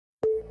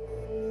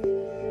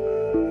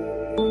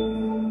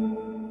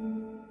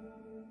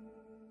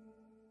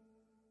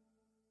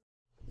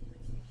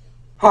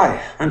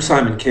Hi, I'm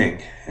Simon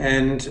King,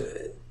 and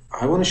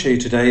I want to show you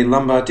today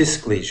lumbar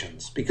disc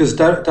lesions, because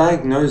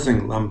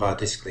diagnosing lumbar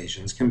disc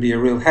lesions can be a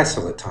real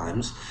hassle at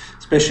times,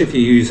 especially if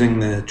you're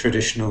using the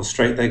traditional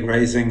straight leg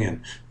raising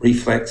and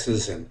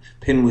reflexes and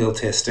pinwheel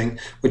testing,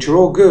 which are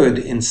all good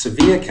in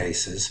severe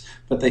cases,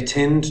 but they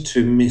tend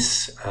to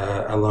miss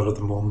a lot of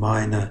the more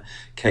minor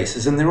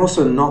cases, and they're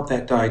also not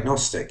that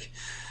diagnostic.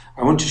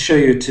 I want to show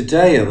you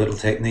today a little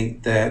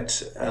technique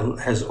that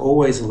has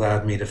always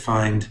allowed me to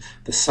find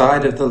the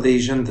side of the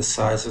lesion, the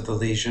size of the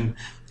lesion,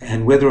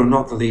 and whether or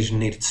not the lesion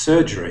needed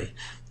surgery.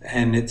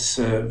 And it's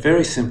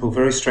very simple,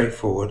 very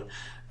straightforward.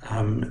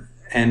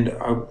 And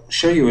I'll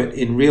show you it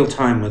in real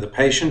time with a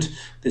patient.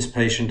 This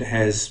patient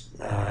has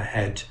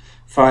had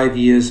 5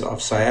 years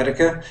of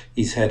sciatica.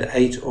 He's had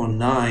 8 or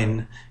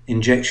 9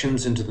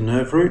 injections into the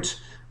nerve root.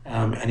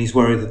 And he's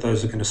worried that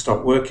those are going to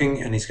stop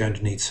working and he's going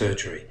to need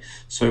surgery.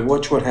 So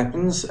watch what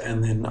happens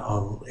and then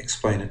I'll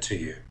explain it to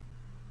you.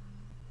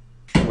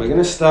 We're going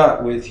to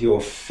start with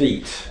your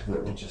feet.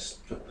 Let me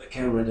just put the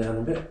camera down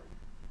a bit.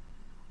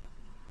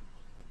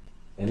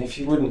 And if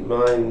you wouldn't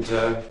mind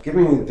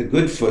giving me the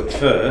good foot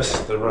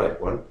first, the right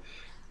one.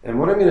 And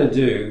what I'm going to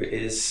do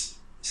is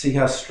see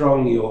how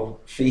strong your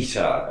feet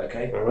are,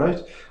 okay? All right?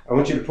 I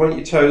want you to point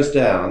your toes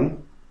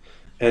down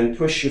and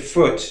push your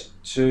foot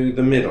to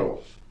the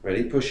middle.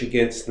 Ready? Push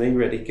against me.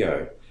 Ready?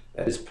 Go.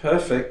 That is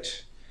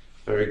perfect.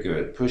 Very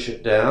good. Push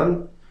it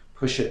down.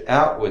 Push it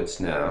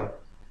outwards now.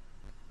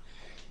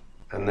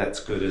 And that's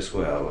good as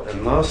well.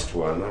 And last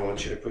one, I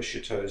want you to push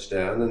your toes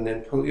down and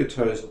then pull your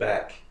toes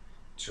back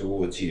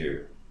towards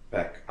you.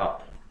 Back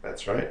up.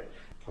 That's right.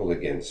 Pull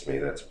against me.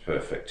 That's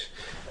perfect.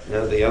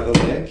 Now the other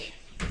leg.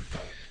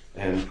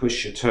 And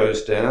push your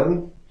toes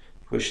down.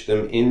 Push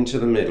them into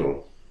the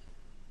middle.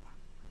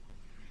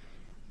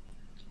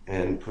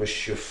 And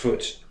push your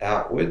foot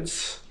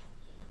outwards.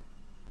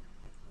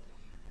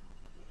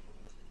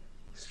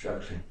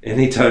 Struggling.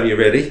 Anytime you're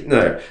ready.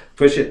 No,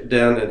 push it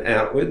down and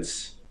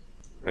outwards.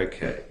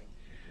 Okay.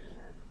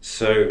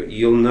 So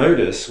you'll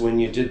notice when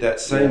you did that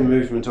same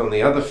movement on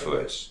the other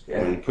foot,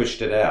 when you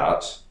pushed it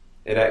out,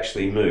 it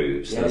actually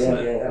moves, doesn't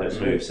it?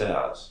 It moves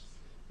out.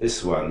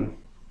 This one,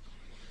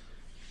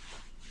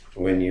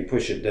 when you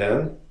push it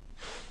down,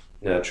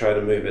 now try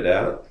to move it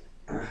out,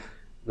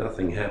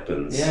 nothing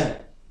happens. Yeah.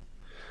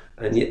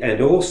 And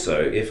also,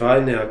 if I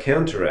now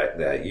counteract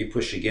that, you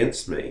push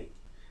against me,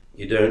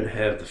 you don't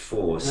have the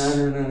force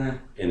in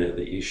it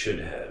that you should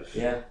have.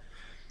 Yeah.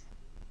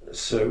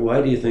 So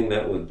why do you think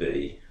that would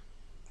be?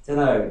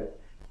 I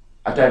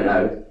don't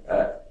know.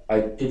 I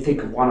did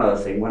think of one other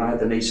thing. When I had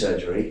the knee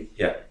surgery,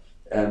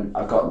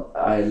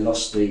 I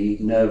lost the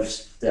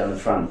nerves down the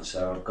front,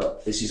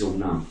 so this is all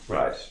numb.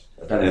 Right.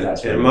 I don't know if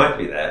that's it might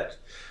be that.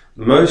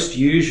 Most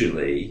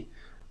usually,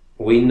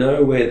 we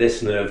know where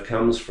this nerve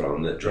comes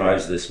from that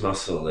drives this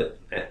muscle that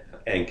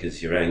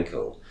anchors your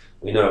ankle.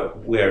 We know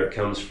where it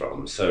comes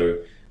from. So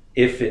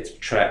if it's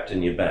trapped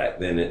in your back,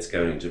 then it's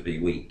going to be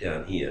weak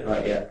down here.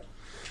 Right, yeah.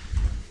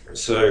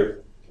 So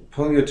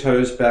pull your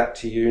toes back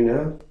to you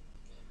now.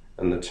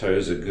 And the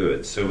toes are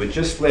good. So we're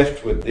just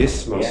left with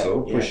this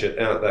muscle. Push it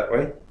out that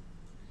way.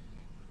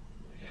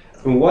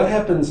 And what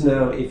happens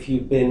now if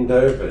you bend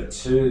over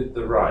to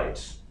the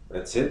right?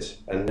 That's it.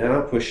 And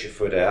now push your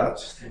foot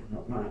out.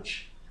 Not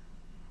much.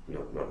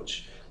 Not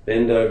much.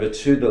 Bend over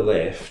to the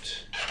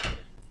left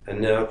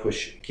and now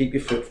push. Keep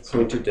your foot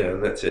pointed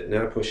down. That's it.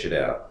 Now push it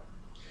out.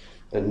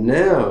 And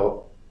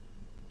now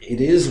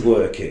it is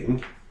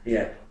working.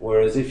 Yeah.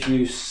 Whereas if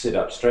you sit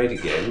up straight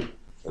again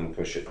and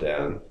push it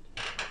down,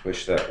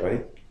 push that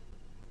way,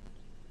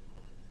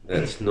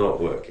 that's not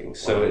working.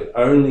 So it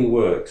only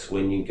works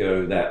when you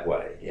go that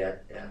way. Yeah,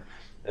 yeah.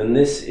 And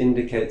this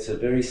indicates a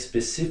very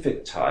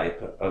specific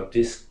type of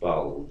disc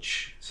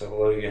bulge. So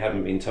although you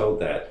haven't been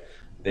told that,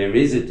 there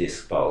is a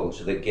disc bulge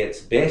that gets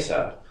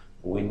better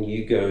when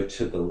you go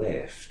to the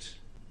left.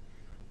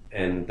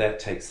 And that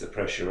takes the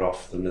pressure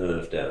off the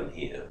nerve down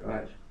here.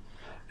 Right.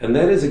 And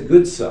that is a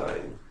good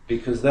sign,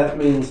 because that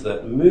means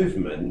that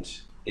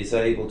movement is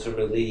able to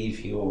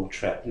relieve your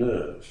trapped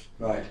nerve.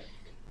 Right.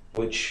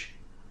 Which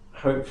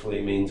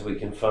hopefully means we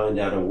can find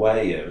out a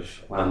way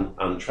of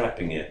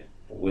untrapping it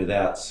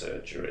without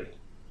surgery.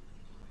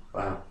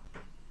 Wow.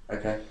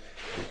 Okay.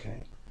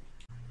 Okay.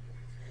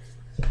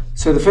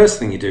 So the first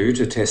thing you do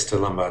to test a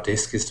lumbar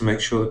disc is to make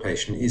sure the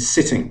patient is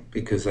sitting,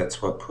 because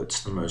that's what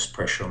puts the most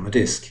pressure on the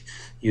disc.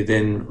 You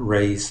then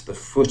raise the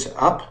foot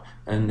up,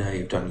 and now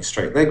you've done your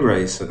straight leg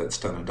raise, so that's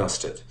done and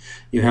dusted.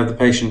 You have the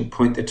patient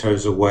point their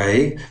toes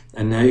away,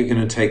 and now you're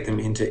going to take them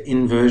into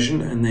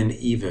inversion and then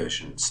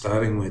eversion.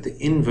 Starting with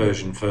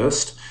inversion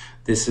first.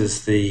 This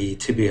is the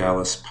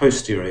tibialis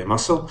posterior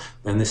muscle,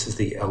 and this is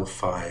the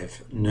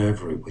L5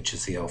 nerve root, which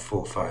is the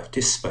L4-5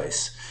 disc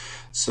space.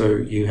 So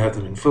you have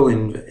them in full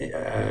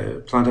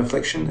plantar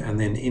flexion and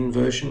then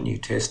inversion. You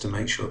test to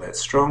make sure that's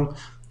strong.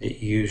 It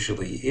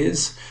usually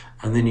is.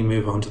 And then you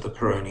move on to the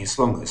peroneus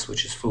longus,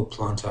 which is full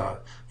plantar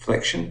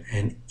flexion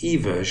and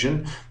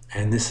eversion.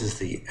 And this is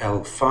the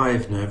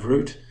L5 nerve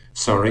root.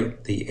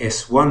 The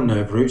S1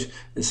 nerve root.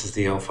 This is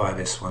the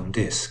L5-S1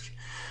 disc.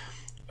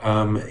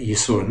 You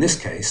saw in this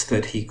case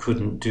that he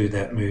couldn't do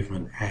that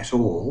movement at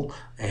all,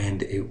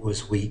 and it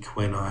was weak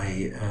when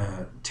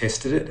I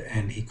tested it,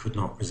 and he could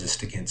not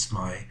resist against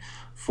my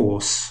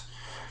force.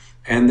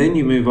 And then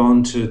you move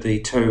on to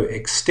the toe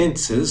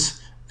extensors,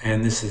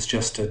 and this is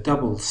just a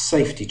double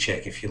safety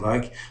check, if you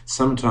like.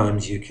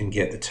 Sometimes you can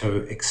get the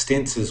toe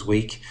extensors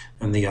weak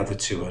and the other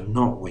two are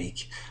not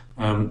weak.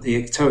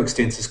 The toe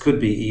extensors could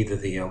be either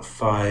the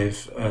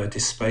L5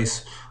 disc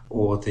space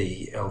or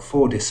the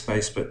L4 disc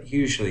space, but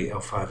usually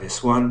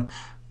L5S1.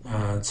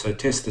 So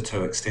test the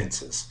toe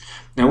extensors.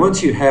 Now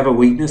once you have a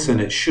weakness,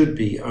 and it should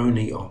be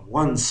only on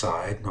one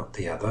side, not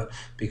the other,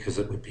 because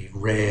it would be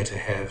rare to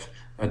have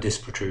a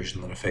disc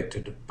protrusion that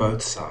affected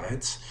both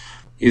sides,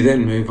 you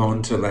then move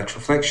on to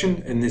lateral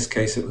flexion. In this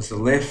case it was the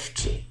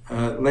left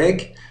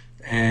leg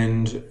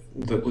and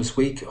that was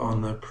weak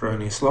on the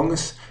peroneus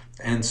longus,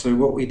 and so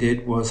what we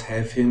did was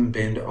have him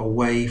bend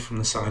away from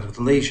the side of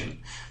the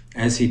lesion.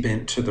 As he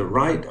bent to the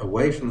right,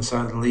 away from the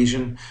side of the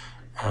lesion,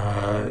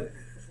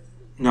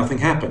 nothing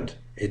happened.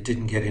 It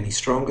didn't get any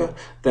stronger.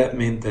 That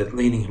meant that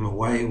leaning him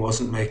away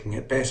wasn't making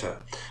it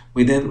better.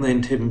 We then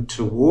leaned him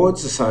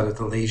towards the side of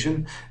the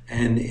lesion,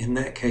 and in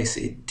that case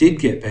it did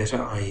get better,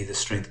 i.e. the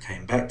strength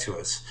came back to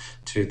us,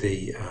 to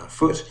the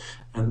foot,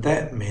 and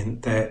that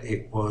meant that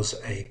it was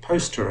a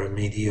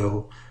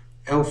posteromedial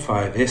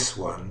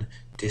L5S1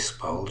 disc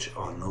bulge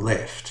on the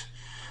left.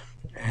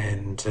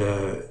 And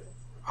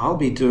I'll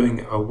be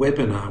doing a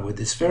webinar with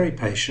this very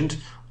patient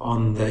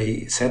on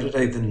the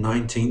Saturday the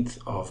 19th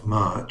of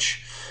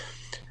March.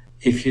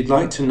 If you'd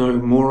like to know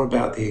more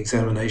about the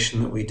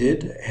examination that we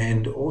did,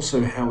 and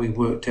also how we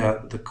worked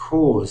out the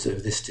cause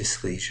of this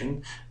disc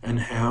lesion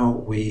and how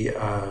we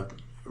are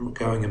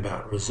going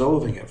about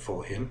resolving it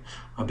for him,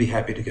 I'll be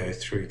happy to go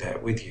through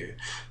that with you.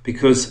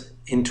 Because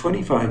in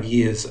 25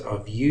 years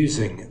of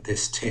using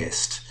this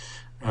test,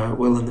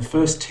 well, in the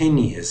first 10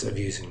 years of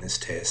using this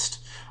test,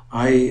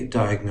 I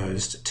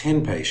diagnosed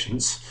 10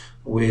 patients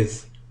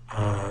with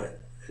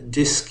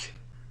disc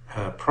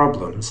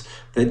problems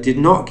that did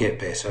not get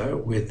better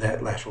with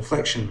that lateral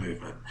flexion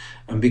movement.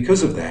 And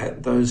because of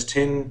that, those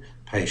 10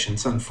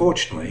 patients,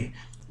 unfortunately,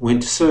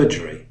 went to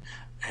surgery.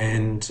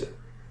 And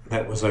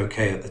that was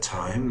okay at the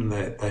time,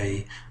 that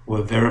they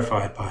were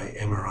verified by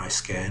MRI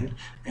scan,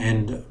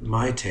 and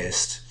my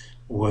test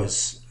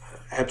was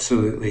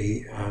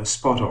absolutely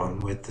spot on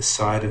with the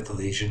side of the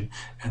lesion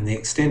and the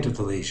extent of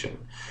the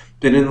lesion.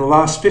 But in the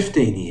last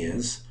 15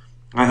 years,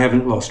 I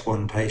haven't lost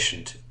one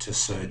patient to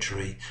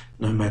surgery,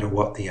 no matter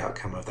what the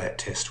outcome of that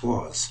test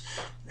was.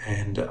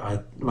 And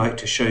I'd like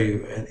to show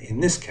you,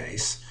 in this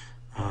case,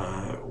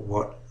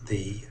 what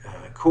the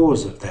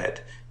cause of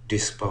that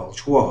disc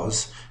bulge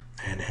was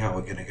and how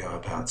we're going to go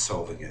about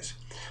solving it.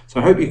 So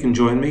I hope you can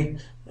join me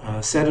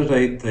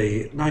Saturday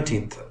the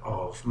 19th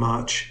of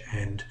March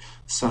and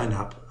sign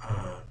up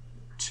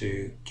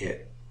to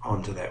get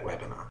onto that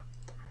webinar.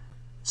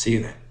 See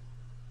you then.